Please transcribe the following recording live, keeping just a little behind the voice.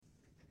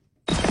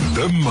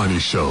The Money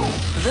Show.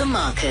 The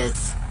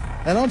markets.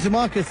 And on to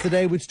markets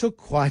today, which took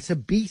quite a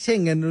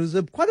beating, and it was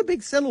quite a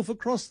big sell-off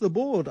across the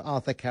board.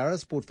 Arthur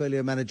Karas,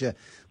 portfolio manager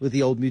with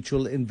the Old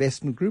Mutual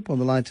Investment Group, on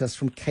the line to us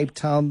from Cape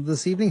Town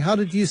this evening. How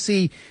did you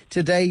see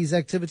today's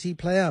activity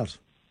play out?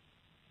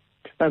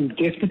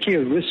 Definitely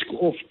a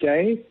risk-off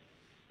day,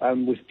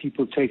 with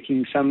people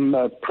taking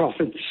some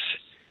profits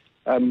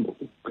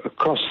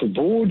across the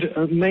board.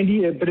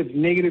 Mainly a bit of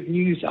negative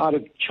news out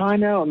of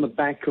China on the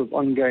back of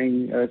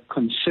ongoing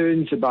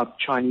concerns about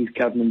Chinese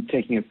government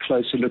taking a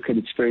closer look at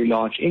its very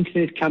large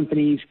internet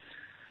companies,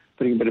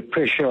 putting a bit of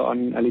pressure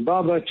on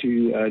Alibaba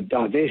to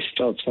divest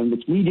of some of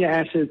its media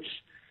assets.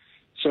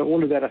 So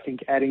all of that, I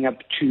think, adding up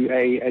to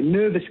a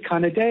nervous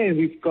kind of day. And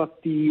we've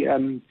got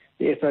the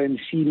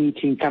FOMC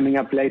meeting coming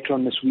up later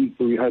on this week,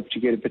 where we hope to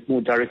get a bit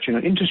more direction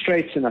on interest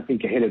rates. And I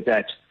think ahead of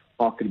that,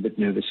 market a bit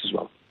nervous as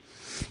well.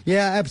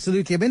 Yeah,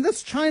 absolutely. I mean,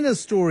 that's China's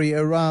story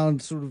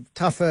around sort of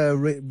tougher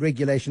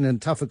regulation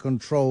and tougher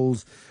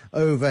controls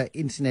over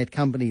internet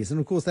companies. And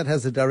of course, that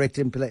has a direct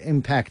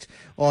impact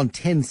on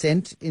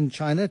Tencent in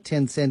China.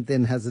 Tencent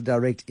then has a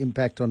direct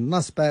impact on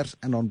Naspers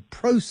and on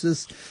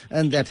Prosus.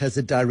 And that has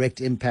a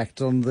direct impact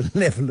on the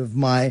level of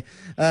my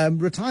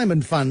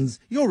retirement funds,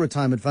 your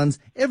retirement funds,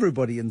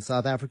 everybody in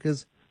South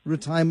Africa's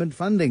retirement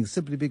funding,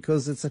 simply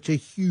because it's such a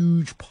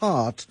huge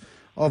part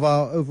of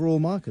our overall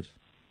market.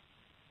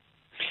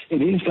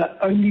 It is.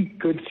 The only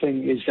good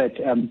thing is that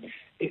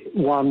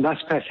while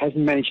Naspers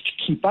hasn't managed to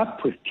keep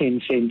up with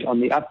Tencent on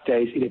the up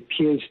days, it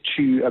appears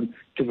to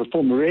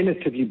perform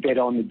relatively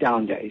better on the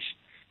down days.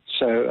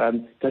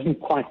 So doesn't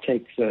quite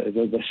take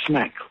the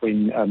smack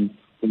when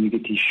you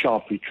get these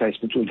sharp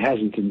retracements. Well, it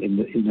hasn't in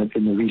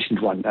the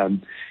recent one.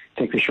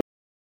 Take the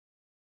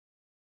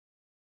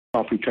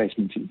sharp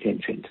retracements in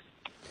Tencent.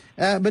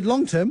 But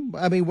long term,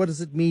 I mean, what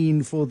does it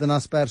mean for the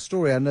Naspers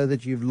story? I know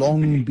that you've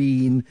long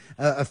been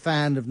a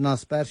fan of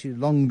Naspers. You've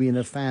long been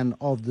a fan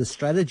of the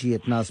strategy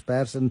at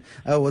Naspers,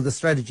 or the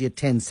strategy at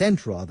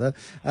Tencent, rather,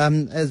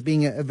 as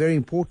being a very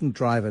important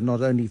driver,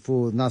 not only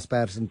for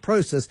Naspers and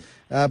Prosus,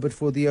 but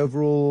for the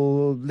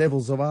overall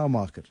levels of our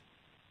market.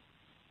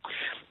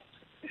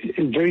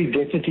 Very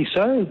definitely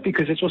so,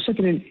 because it's also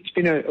been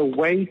a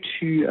way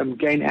to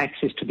gain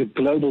access to the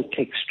global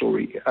tech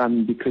story,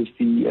 because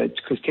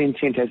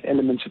Tencent has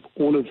elements of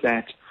all of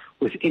that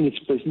within its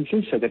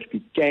businesses. So that'd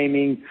be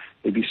gaming,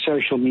 there'd be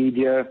social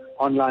media,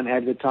 online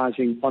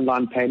advertising,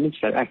 online payments.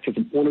 They're active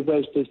in all of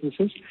those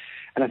businesses.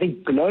 And I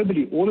think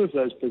globally, all of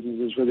those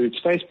businesses, whether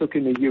it's Facebook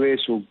in the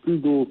US or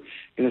Google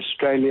in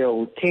Australia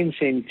or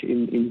Tencent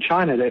in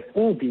China, they're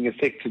all being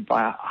affected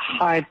by a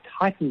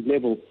heightened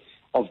level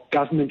of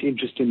government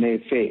interest in their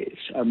affairs.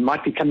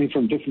 Might be coming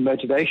from different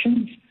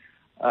motivations.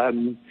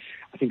 I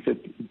think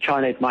that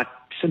China, it might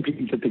simply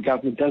be that the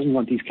government doesn't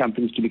want these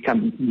companies to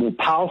become more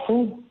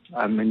powerful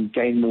and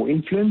gain more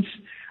influence.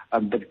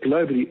 But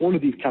globally, all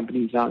of these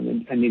companies are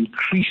an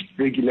increased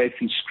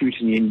regulatory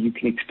scrutiny, and you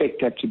can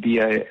expect that to be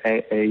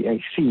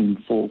a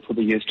theme for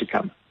the years to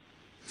come.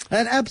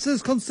 And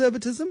Absa's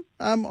conservatism,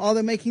 are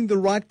they making the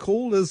right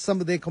call as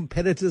some of their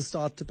competitors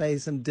start to pay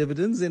some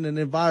dividends in an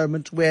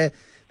environment where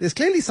there's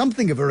clearly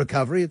something of a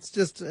recovery? It's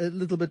just a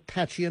little bit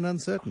patchy and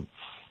uncertain.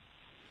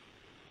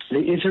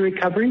 There is a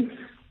recovery.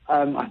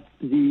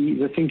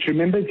 The thing to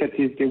remember is that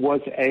there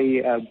was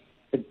a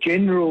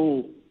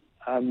general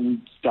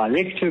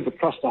directive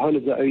across the whole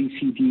of the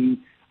OECD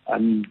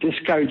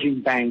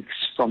discouraging banks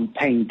from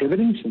paying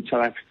dividends, and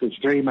South Africa is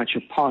very much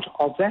a part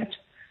of that.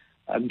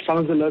 Some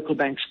of the local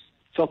banks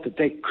felt that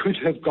they could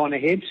have gone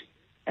ahead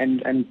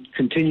and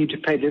continued to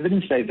pay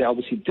dividends. They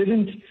obviously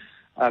didn't.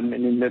 And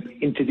in the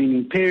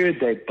intervening period,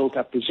 they built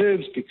up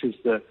reserves because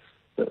the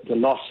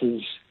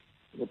losses,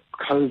 the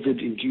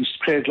COVID-induced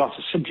credit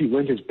losses, simply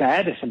weren't as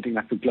bad as something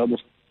like the global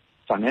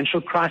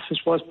financial crisis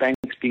was.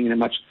 Banks being in a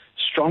much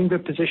stronger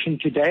position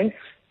today,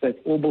 they've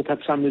all built up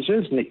some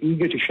reserves, and they're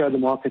eager to show the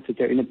market that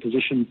they're in a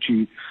position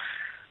to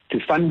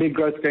fund their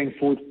growth going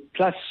forward,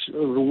 plus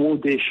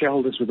reward their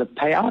shareholders with a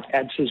payout.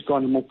 Absa has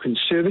gone a more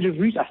conservative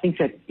route. I think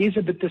that is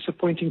a bit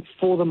disappointing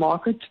for the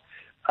market.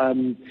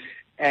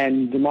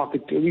 And the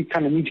market, we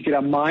kind of need to get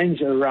our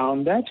minds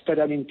around that. But,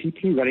 I mean,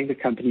 people running the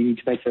company need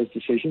to make those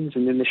decisions,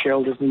 and then the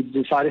shareholders need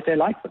to decide if they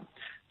like them.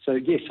 So,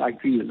 yes, I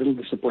agree, a little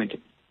disappointing.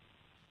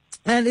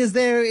 And is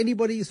there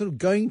anybody sort of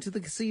going to the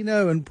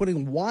casino and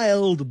putting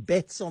wild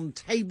bets on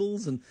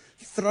tables and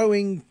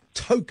throwing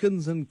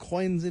tokens and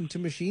coins into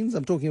machines?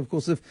 I'm talking, of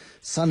course, of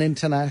Sun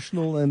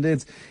International, and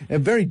it's a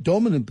very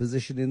dominant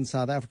position in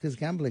South Africa's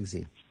gambling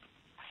scene.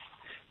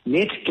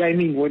 Net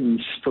gaming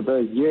wins for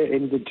the year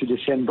ended to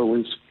December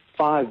was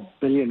 5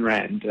 billion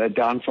rand,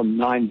 down from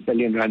 9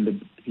 billion rand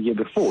the year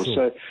before. Sure.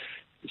 So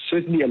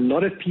certainly a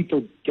lot of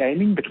people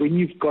gaming, but when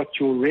you've got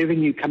your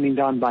revenue coming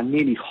down by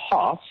nearly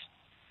half,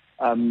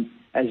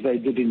 as they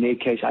did in their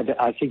case,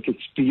 I think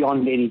it's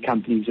beyond any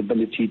company's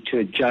ability to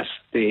adjust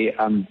their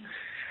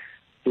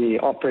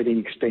operating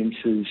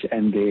expenses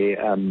and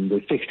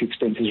their fixed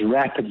expenses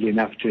rapidly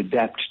enough to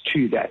adapt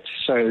to that.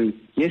 So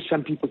yes,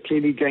 some people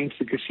clearly going to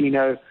the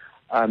casino.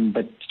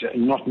 but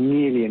not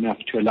nearly enough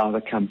to allow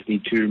the company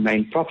to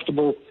remain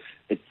profitable.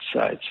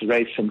 It's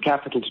raised some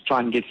capital to try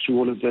and get through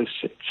all of this.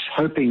 It's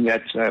hoping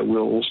that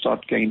we'll all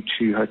start going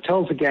to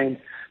hotels again.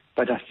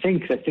 But I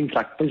think that things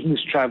like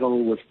business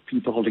travel with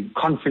people holding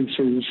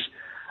conferences,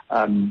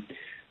 foreign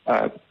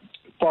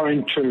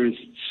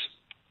tourists,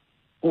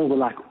 all of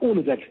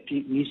that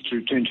needs to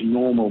return to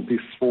normal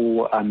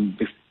before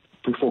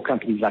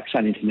companies like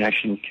Sun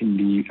International can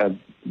be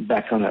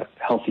back on a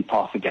healthy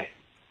path again.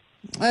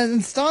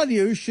 And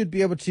Stadio should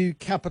be able to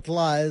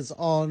capitalize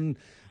on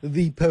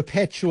the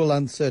perpetual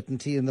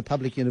uncertainty in the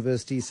public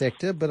university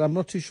sector, but I'm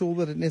not too sure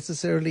that it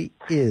necessarily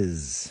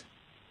is.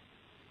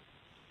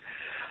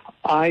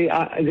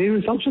 The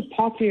results are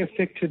partly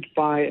affected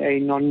by a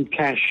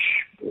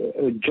non-cash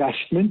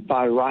adjustment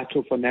by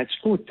write-off on that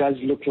score. It does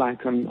look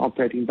like on an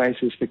operating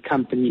basis the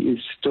company is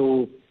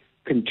still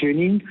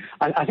continuing.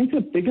 I think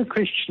the bigger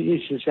question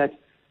is that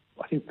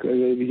I think the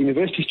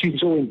university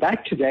students all went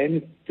back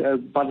today,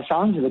 and by the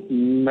sounds of it,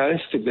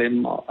 most of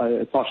them,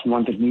 apart from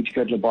ones that need to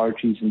go to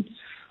laboratories and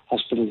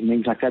hospitals and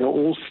things like that, are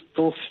all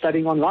still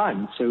studying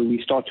online. So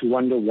we start to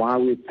wonder why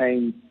we're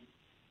paying,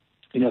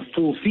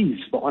 full fees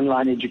for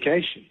online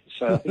education.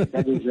 So I think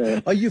that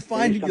is. Are you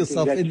finding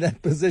yourself in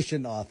that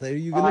position, Arthur?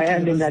 I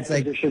am in that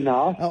position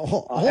now.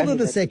 Hold on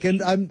a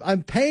second.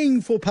 I'm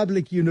paying for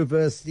public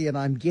university and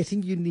I'm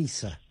getting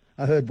UNISA.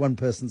 I heard one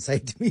person say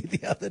to me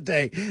the other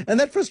day, and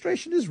that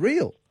frustration is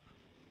real.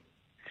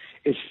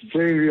 It's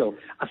very real.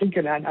 I think,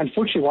 and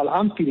unfortunately, while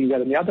I'm feeling that,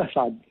 on the other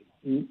side,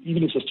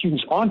 even if the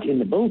students aren't in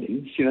the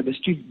buildings, the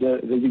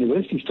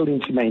university still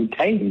needs to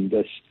maintain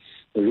the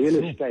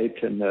real estate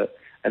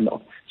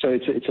so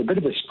it's a bit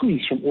of a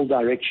squeeze from all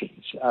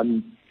directions.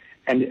 And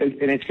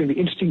it's going to be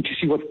interesting to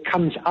see what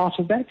comes out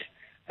of that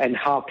and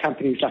how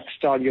companies like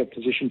Stadio are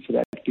positioned for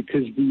that,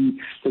 because the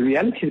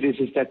reality of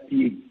it is that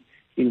the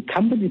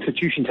incumbent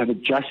institutions have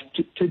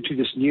adjusted to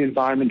this new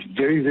environment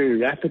very, very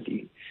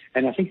rapidly.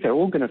 And I think they're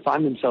all going to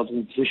find themselves in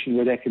a position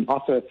where they can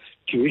offer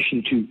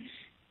tuition to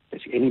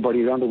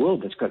anybody around the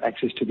world that's got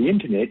access to the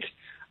internet.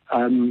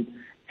 And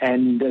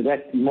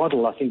that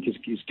model, I think, is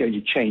going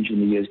to change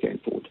in the years going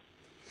forward.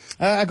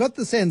 I got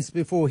the sense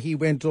before he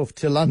went off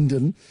to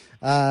London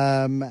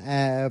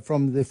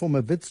from the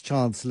former Wits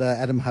Chancellor,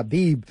 Adam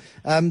Habib,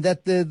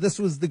 that this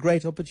was the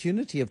great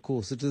opportunity, of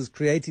course. It is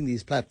creating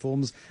these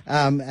platforms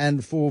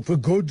and for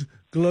good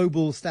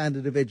global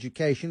standard of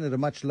education at a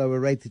much lower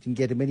rate that you can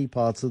get in many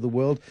parts of the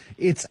world.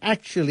 It's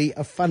actually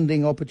a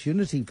funding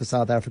opportunity for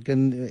South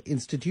African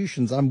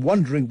institutions. I'm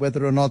wondering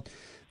whether or not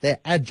they're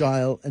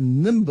agile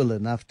and nimble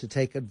enough to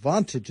take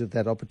advantage of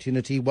that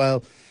opportunity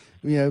while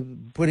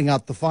putting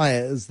out the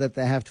fires that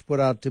they have to put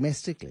out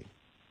domestically.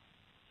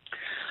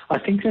 I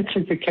think that's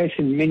the case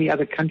in many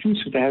other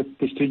countries where they have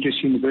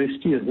prestigious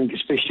universities. I think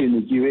especially in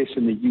the US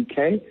and the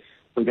UK,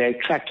 where they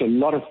attract a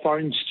lot of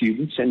foreign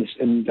students,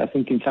 and I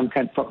think in some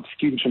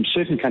students from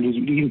certain countries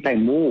you even pay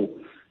more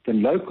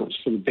than locals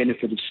for the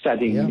benefit of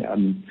studying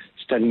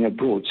studying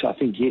abroad. So I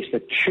think, yes,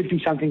 that should be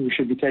something we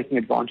should be taking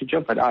advantage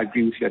of, but I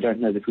agree with you. I don't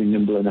know that we're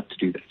nimble enough to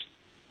do that.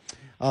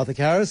 Arthur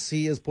Karas,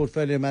 he is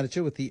Portfolio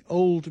Manager with the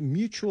Old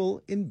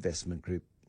Mutual Investment Group.